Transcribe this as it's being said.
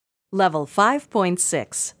Level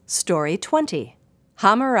 5.6, Story 20,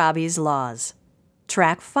 Hammurabi's Laws.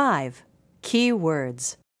 Track 5, Key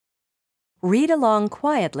Words. Read along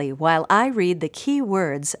quietly while I read the key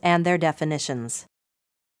words and their definitions.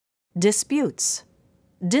 Disputes,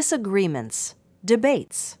 disagreements,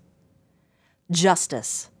 debates.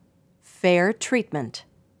 Justice, fair treatment.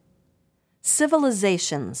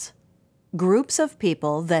 Civilizations, groups of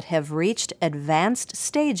people that have reached advanced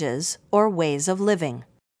stages or ways of living.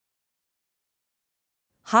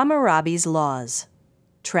 Hammurabi's Laws.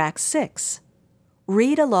 Track 6.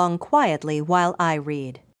 Read along quietly while I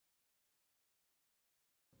read.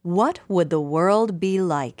 What would the world be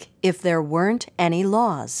like if there weren't any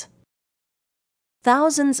laws?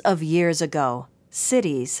 Thousands of years ago,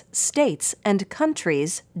 cities, states, and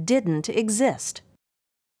countries didn't exist.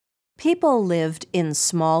 People lived in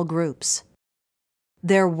small groups.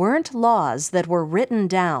 There weren't laws that were written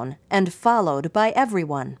down and followed by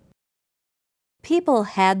everyone. People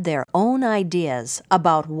had their own ideas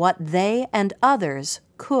about what they and others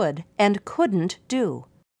could and couldn't do.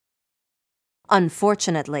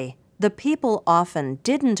 Unfortunately, the people often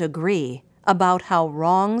didn't agree about how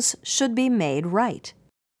wrongs should be made right.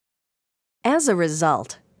 As a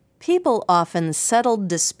result, people often settled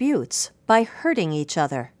disputes by hurting each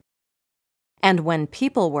other. And when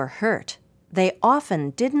people were hurt, they often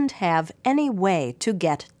didn't have any way to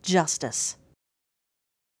get justice.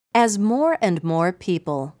 As more and more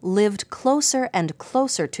people lived closer and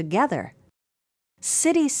closer together,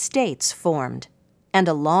 city-states formed, and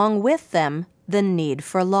along with them, the need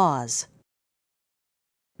for laws.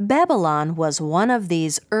 Babylon was one of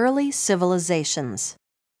these early civilizations.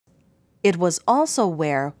 It was also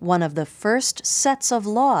where one of the first sets of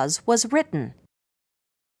laws was written.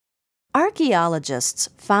 Archaeologists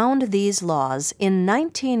found these laws in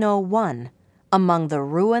 1901 among the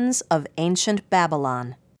ruins of ancient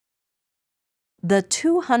Babylon. The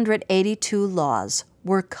 282 laws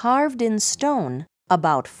were carved in stone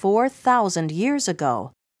about 4,000 years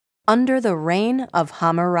ago under the reign of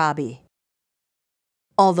Hammurabi.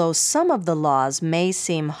 Although some of the laws may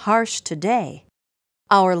seem harsh today,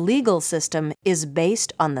 our legal system is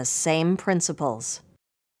based on the same principles.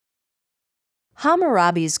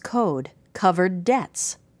 Hammurabi's code covered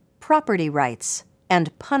debts, property rights,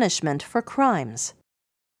 and punishment for crimes.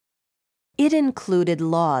 It included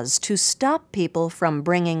laws to stop people from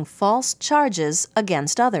bringing false charges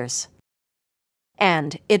against others.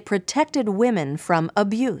 And it protected women from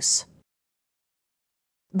abuse.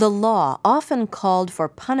 The law often called for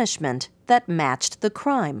punishment that matched the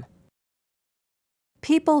crime.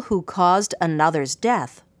 People who caused another's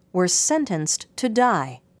death were sentenced to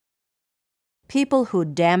die. People who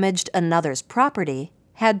damaged another's property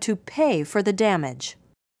had to pay for the damage.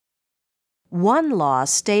 One law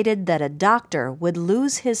stated that a doctor would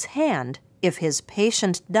lose his hand if his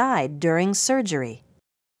patient died during surgery.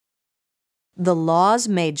 The laws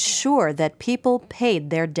made sure that people paid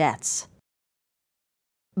their debts.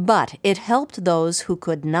 But it helped those who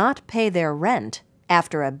could not pay their rent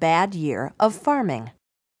after a bad year of farming.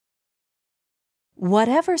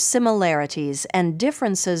 Whatever similarities and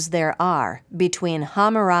differences there are between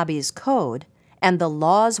Hammurabi's code and the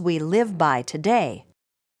laws we live by today,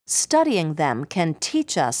 studying them can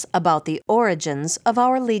teach us about the origins of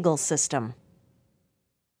our legal system.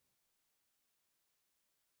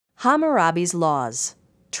 Hammurabi's Laws.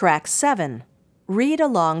 Track 7. Read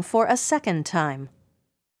along for a second time.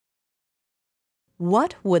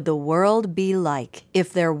 What would the world be like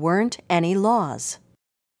if there weren't any laws?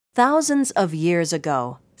 Thousands of years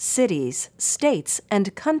ago, cities, states,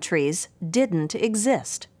 and countries didn't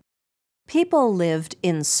exist. People lived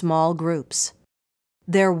in small groups.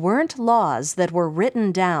 There weren't laws that were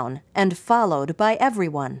written down and followed by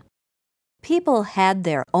everyone. People had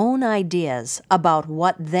their own ideas about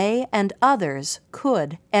what they and others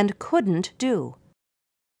could and couldn't do.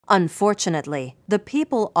 Unfortunately, the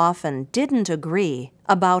people often didn't agree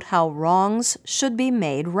about how wrongs should be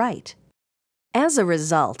made right. As a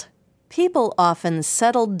result, people often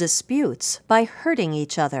settled disputes by hurting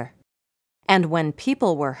each other. And when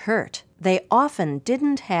people were hurt, they often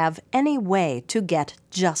didn't have any way to get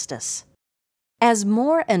justice. As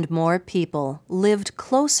more and more people lived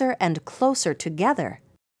closer and closer together,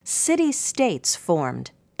 city-states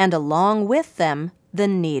formed, and along with them, the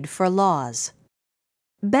need for laws.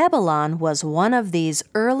 Babylon was one of these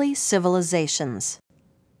early civilizations.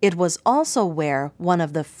 It was also where one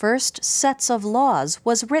of the first sets of laws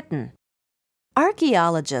was written.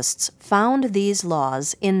 Archaeologists found these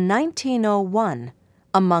laws in 1901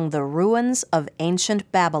 among the ruins of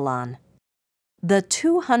ancient Babylon. The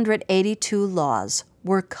 282 laws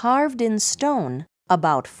were carved in stone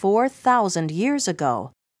about 4,000 years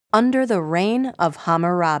ago under the reign of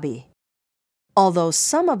Hammurabi. Although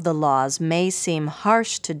some of the laws may seem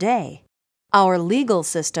harsh today, our legal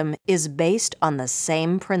system is based on the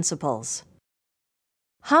same principles.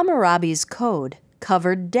 Hammurabi's code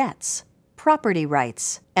covered debts, property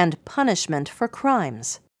rights, and punishment for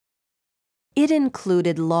crimes. It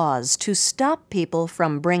included laws to stop people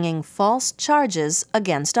from bringing false charges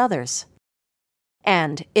against others.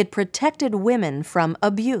 And it protected women from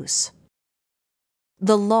abuse.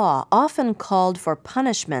 The law often called for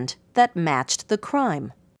punishment that matched the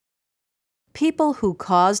crime. People who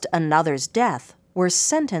caused another's death were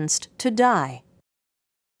sentenced to die.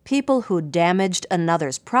 People who damaged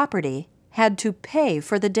another's property had to pay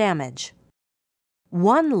for the damage.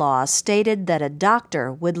 One law stated that a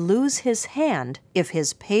doctor would lose his hand if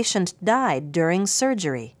his patient died during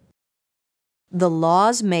surgery. The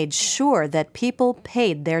laws made sure that people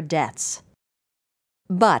paid their debts.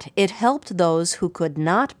 But it helped those who could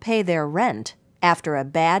not pay their rent after a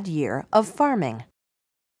bad year of farming.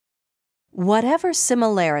 Whatever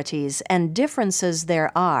similarities and differences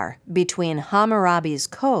there are between Hammurabi's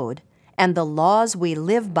code and the laws we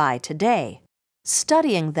live by today,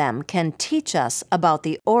 studying them can teach us about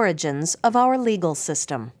the origins of our legal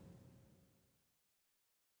system.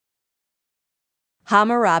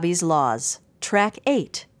 Hammurabi's Laws, Track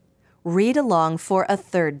 8. Read along for a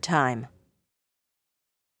third time.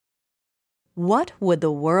 What would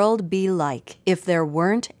the world be like if there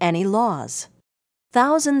weren't any laws?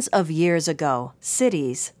 Thousands of years ago,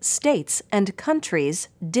 cities, states, and countries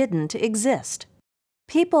didn't exist.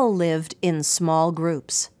 People lived in small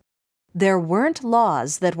groups. There weren't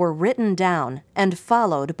laws that were written down and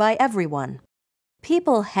followed by everyone.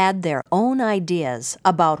 People had their own ideas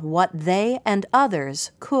about what they and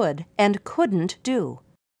others could and couldn't do.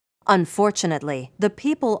 Unfortunately, the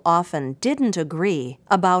people often didn't agree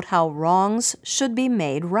about how wrongs should be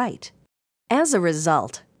made right. As a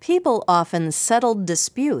result, people often settled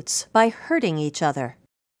disputes by hurting each other.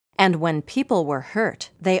 And when people were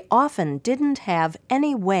hurt, they often didn't have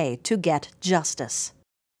any way to get justice.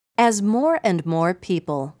 As more and more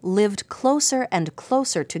people lived closer and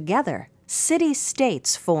closer together,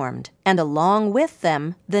 city-states formed, and along with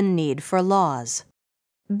them, the need for laws.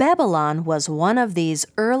 Babylon was one of these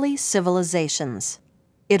early civilizations.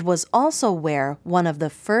 It was also where one of the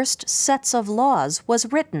first sets of laws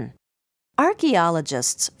was written.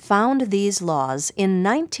 Archaeologists found these laws in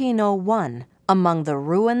 1901 among the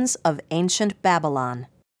ruins of ancient Babylon.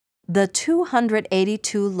 The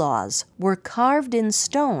 282 laws were carved in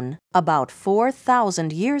stone about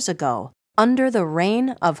 4,000 years ago under the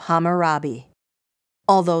reign of Hammurabi.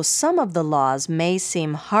 Although some of the laws may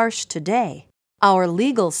seem harsh today, our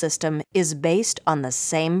legal system is based on the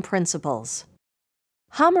same principles.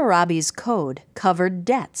 Hammurabi's code covered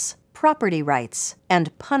debts, property rights,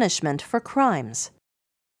 and punishment for crimes.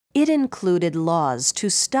 It included laws to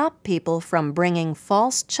stop people from bringing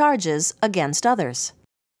false charges against others.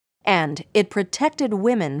 And it protected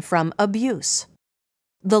women from abuse.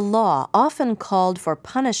 The law often called for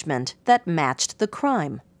punishment that matched the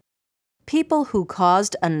crime. People who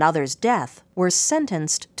caused another's death were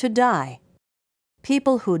sentenced to die.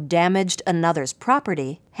 People who damaged another's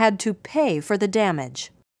property had to pay for the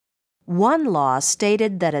damage. One law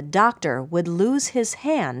stated that a doctor would lose his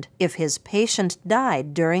hand if his patient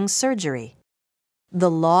died during surgery.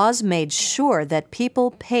 The laws made sure that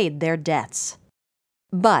people paid their debts.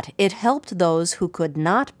 But it helped those who could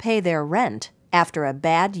not pay their rent after a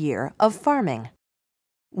bad year of farming.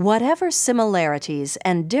 Whatever similarities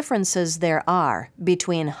and differences there are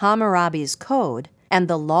between Hammurabi's code and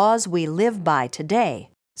the laws we live by today,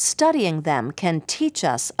 studying them can teach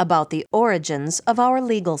us about the origins of our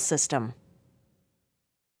legal system.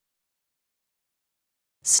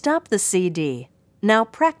 Stop the CD. Now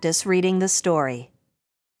practice reading the story.